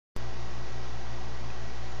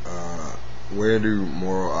where do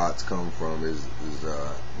moral oughts come from is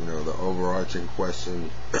you know, the overarching question.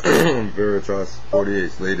 Veritas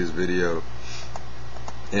 48's latest video.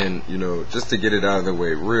 And, you know, just to get it out of the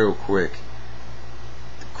way real quick,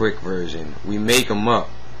 the quick version, we make them up.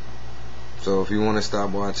 So if you want to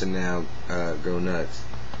stop watching now, go nuts.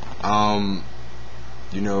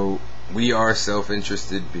 You know, we are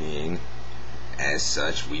self-interested being. As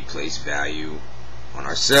such, we place value on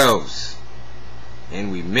ourselves.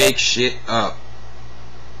 And we make shit up.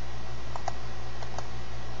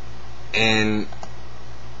 And,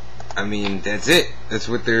 I mean, that's it. That's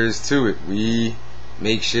what there is to it. We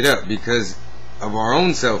make shit up because of our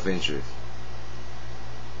own self-interest.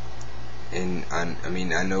 And, I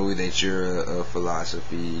mean, I know that you're a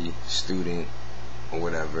philosophy student or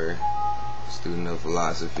whatever. Student of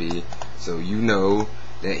philosophy. So you know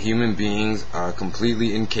that human beings are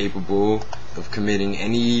completely incapable of committing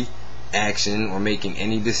any action or making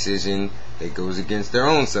any decision that goes against their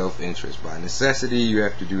own self-interest. By necessity, you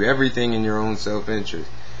have to do everything in your own self-interest.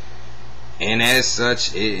 And as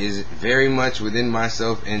such, it is very much within my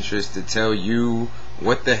self-interest to tell you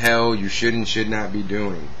what the hell you should and should not be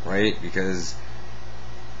doing, right? Because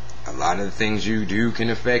a lot of the things you do can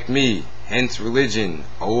affect me. Hence religion.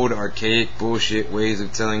 Old, archaic, bullshit ways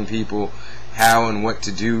of telling people how and what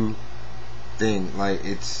to do thing. Like,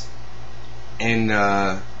 it's... And,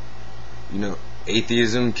 you know,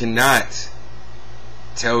 atheism cannot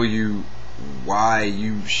tell you why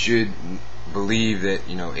you should believe that,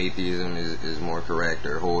 you know, atheism is more correct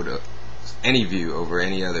or hold up any view over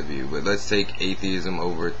any other view. But let's take atheism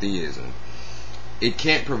over theism. It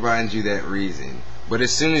can't provide you that reason. But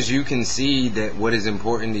as soon as you can see that what is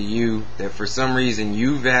important to you, that for some reason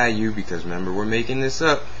you value, because remember we're making this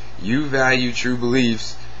up, you value true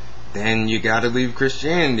beliefs, then you gotta leave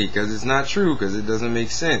Christianity because it's not true, because it doesn't make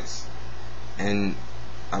sense. And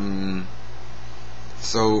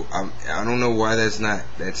so I don't know why that's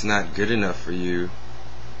not good enough for you.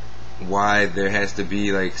 Why there has to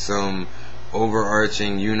be like some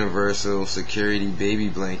overarching universal security baby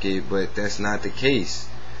blanket, but that's not the case.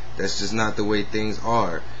 That's just not the way things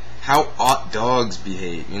are. How ought dogs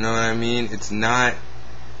behave? You know what I mean? It's not.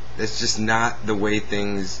 That's just not the way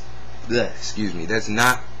things. Excuse me. That's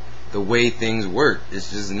not the way things work.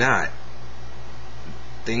 It's just not.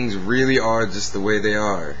 Things really are just the way they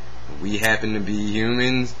are. We happen to be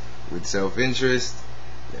humans with self-interest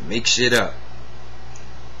that make shit up.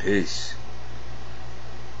 Peace.